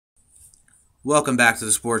Welcome back to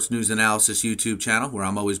the Sports News Analysis YouTube channel, where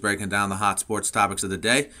I'm always breaking down the hot sports topics of the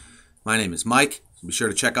day. My name is Mike. Be sure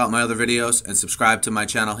to check out my other videos and subscribe to my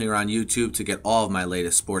channel here on YouTube to get all of my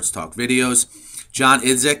latest sports talk videos. John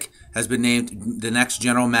Idzik has been named the next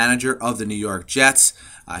general manager of the New York Jets.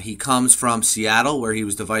 He comes from Seattle, where he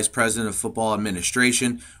was the vice president of football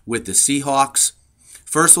administration with the Seahawks.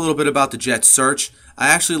 First, a little bit about the Jets search. I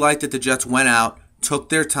actually like that the Jets went out, took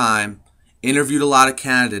their time, interviewed a lot of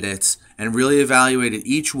candidates, and really evaluated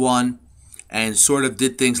each one and sort of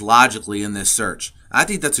did things logically in this search. I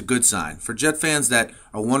think that's a good sign. For Jet fans that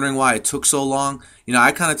are wondering why it took so long,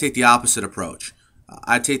 I kind of take the opposite approach.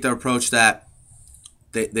 I take the approach that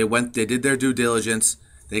they did their due diligence,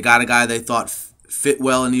 they got a guy they thought fit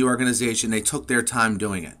well in the organization, they took their time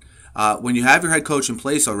doing it. When you have your head coach in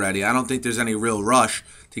place already, I don't think there's any real rush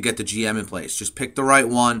to get the GM in place. Just pick the right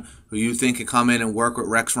one who you think can come in and work with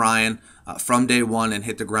Rex Ryan from day one and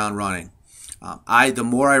hit the ground running. The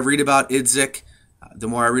more I read about Idzik, the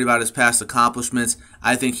more I read about his past accomplishments,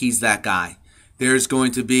 I think he's that guy. There's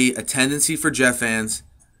going to be a tendency for Jet fans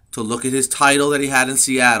to look at his title that he had in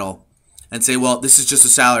Seattle and say, well, this is just a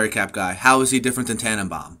salary cap guy. How is he different than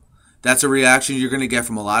Tannenbaum? That's a reaction you're going to get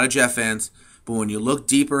from a lot of Jet fans. But when you look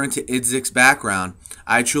deeper into Idzik's background,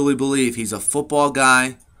 I truly believe he's a football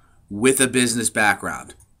guy with a business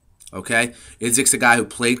background. Okay? Idzik's a guy who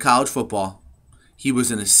played college football. He was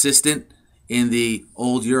an assistant in the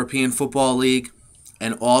old European Football League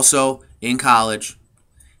and also in college.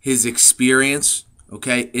 His experience,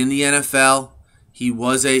 in the NFL, he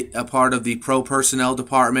was a part of the pro personnel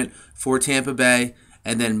department for Tampa Bay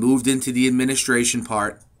and then moved into the administration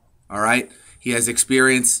part. All right? He has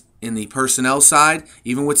experience in the personnel side,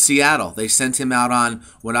 even with Seattle. They sent him out on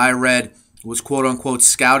what I read was quote-unquote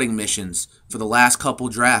scouting missions for the last couple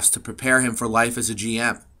drafts to prepare him for life as a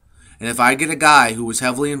GM. And if I get a guy who was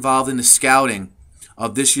heavily involved in the scouting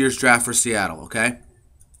of this year's draft for Seattle,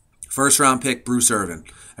 First round pick, Bruce Irvin,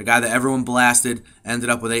 a guy that everyone blasted, ended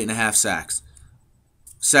up with 8.5 sacks.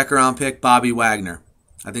 Second round pick, Bobby Wagner.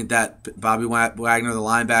 I think that Bobby Wagner, the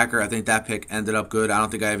linebacker, I think that pick ended up good. I don't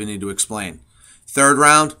think I even need to explain. Third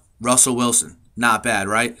round, Russell Wilson. Not bad,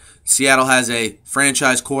 right? Seattle has a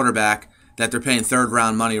franchise quarterback that they're paying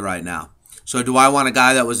third-round money right now. So do I want a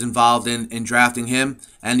guy that was involved in drafting him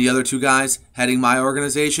and the other two guys heading my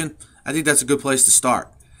organization? I think that's a good place to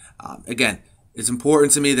start. Again, it's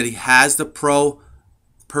important to me that he has the pro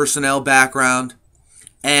personnel background,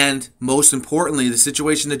 and most importantly, the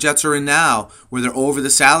situation the Jets are in now, where they're over the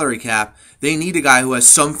salary cap, they need a guy who has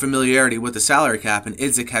some familiarity with the salary cap, and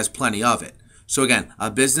Idzik has plenty of it. So again, a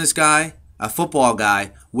business guy, a football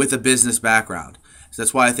guy with a business background. So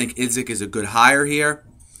that's why I think Idzik is a good hire here.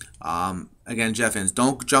 Again, Jet fans,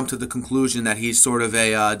 don't jump to the conclusion that he's sort of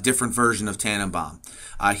a different version of Tannenbaum.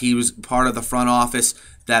 He was part of the front office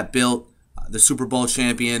that built the Super Bowl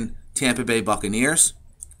champion Tampa Bay Buccaneers.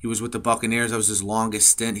 He was with the Buccaneers. That was his longest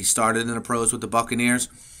stint. He started in the pros with the Buccaneers.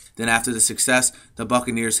 Then after the success the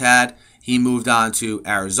Buccaneers had, he moved on to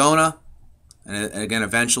Arizona. And again,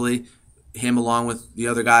 eventually, him along with the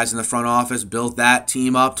other guys in the front office built that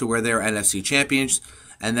team up to where they're NFC champions.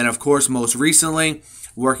 And then, of course, most recently,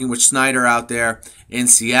 working with Snyder out there in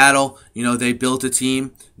Seattle, they built a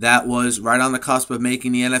team that was right on the cusp of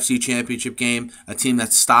making the NFC championship game, a team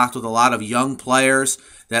that's stocked with a lot of young players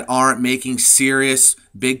that aren't making serious,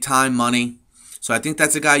 big-time money. So I think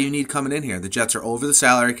that's a guy you need coming in here. The Jets are over the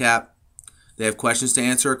salary cap. They have questions to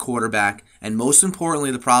answer at quarterback. And most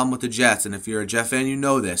importantly, the problem with the Jets, and if you're a Jet fan, you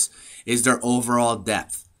know this, is their overall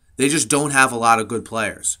depth. They just don't have a lot of good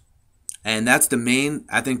players. And that's the main,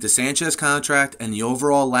 I think the Sanchez contract and the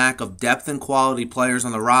overall lack of depth and quality players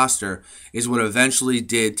on the roster is what eventually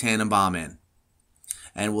did Tannenbaum in.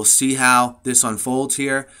 And we'll see how this unfolds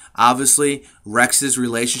here. Obviously, Rex's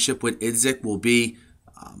relationship with Idzik will be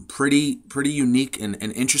pretty unique and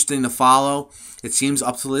interesting to follow. It seems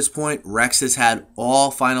up to this point, Rex has had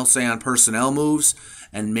all final say on personnel moves,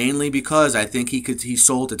 and mainly because I think he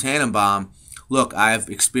sold to Tannenbaum, look, I have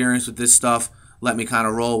experience with this stuff, let me kind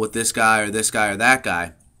of roll with this guy or that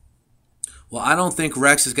guy. Well, I don't think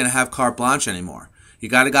Rex is going to have carte blanche anymore. You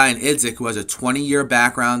got a guy in Idzik who has a 20-year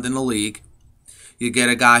background in the league. You get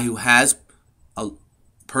a guy who has a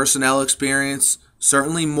personnel experience,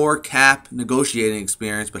 certainly more cap negotiating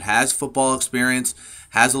experience, but has football experience,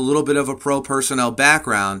 has a little bit of a pro personnel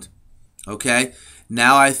background.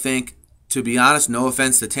 Now I think, to be honest, no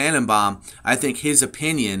offense to Tannenbaum, I think his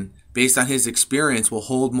opinion, based on his experience, will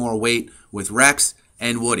hold more weight with Rex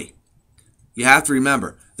and Woody. You have to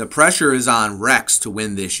remember, the pressure is on Rex to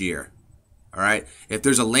win this year. All right? If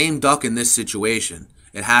there's a lame duck in this situation,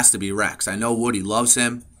 it has to be Rex. I know Woody loves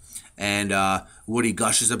him, and Woody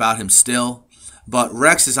gushes about him still. But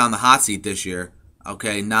Rex is on the hot seat this year,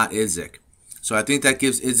 okay, not Idzik. So I think that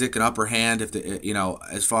gives Idzik an upper hand if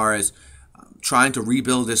as far as trying to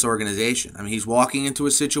rebuild this organization. I mean, he's walking into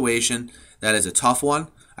a situation that is a tough one.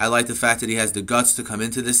 I like the fact that he has the guts to come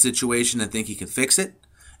into this situation and think he can fix it.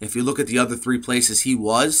 If you look at the other three places he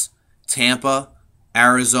was, Tampa,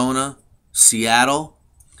 Arizona, Seattle,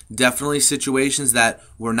 definitely situations that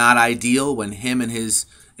were not ideal when him and his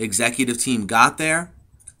executive team got there.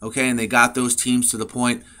 Okay, and they got those teams to the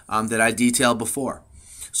point that I detailed before.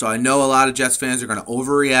 So I know a lot of Jets fans are going to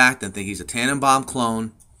overreact and think he's a Tannenbaum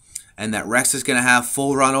clone and that Rex is going to have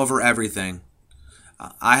full run over everything.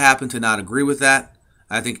 I happen to not agree with that.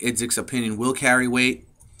 I think Idzik's opinion will carry weight.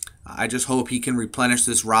 I just hope he can replenish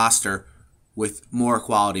this roster with more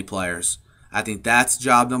quality players. I think that's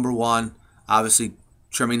job number one. Obviously,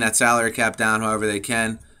 trimming that salary cap down however they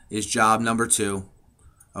can is job number two.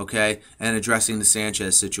 Okay, and addressing the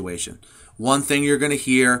Sanchez situation. One thing you're going to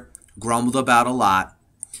hear grumbled about a lot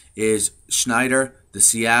is Schneider, the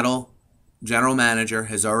Seattle general manager,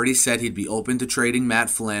 has already said he'd be open to trading Matt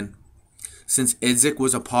Flynn. Since Idzik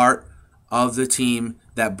was a part of the team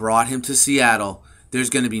that brought him to Seattle, there's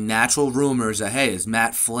going to be natural rumors that, hey, is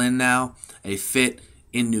Matt Flynn now a fit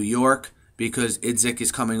in New York because Idzik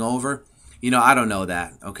is coming over? I don't know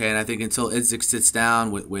that, okay? And I think until Idzik sits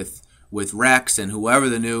down with Rex and whoever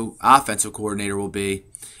the new offensive coordinator will be,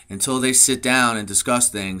 until they sit down and discuss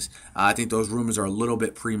things, I think those rumors are a little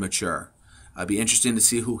bit premature. It'd be interesting to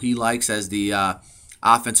see who he likes as the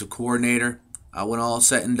offensive coordinator when all is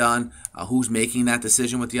said and done. Who's making that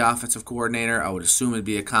decision with the offensive coordinator? I would assume it'd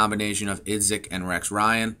be a combination of Idzik and Rex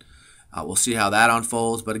Ryan. We'll see how that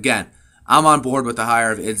unfolds. But again, I'm on board with the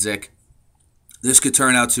hire of Idzik. This could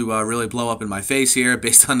turn out to really blow up in my face here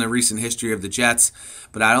based on the recent history of the Jets.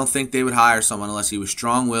 But I don't think they would hire someone unless he was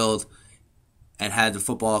strong-willed and had the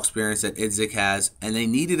football experience that Idzik has. And they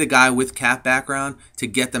needed a guy with cap background to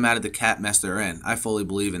get them out of the cap mess they're in. I fully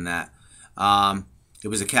believe in that. It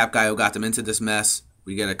was a cap guy who got them into this mess.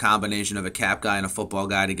 We get a combination of a cap guy and a football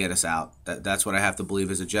guy to get us out. That's what I have to believe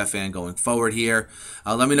as a Jet fan going forward here.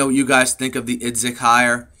 Let me know what you guys think of the Idzik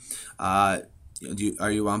hire. Are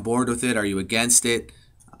you on board with it? Are you against it?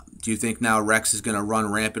 Do you think now Rex is going to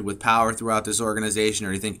run rampant with power throughout this organization, or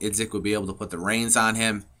do you think Idzik would be able to put the reins on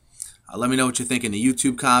him? Let me know what you think in the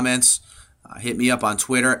YouTube comments. Hit me up on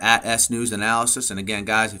Twitter at SNewsAnalysis. And again,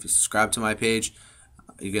 guys, if you subscribe to my page,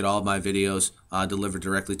 you get all of my videos delivered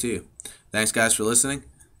directly to you. Thanks, guys, for listening,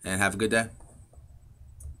 and have a good day.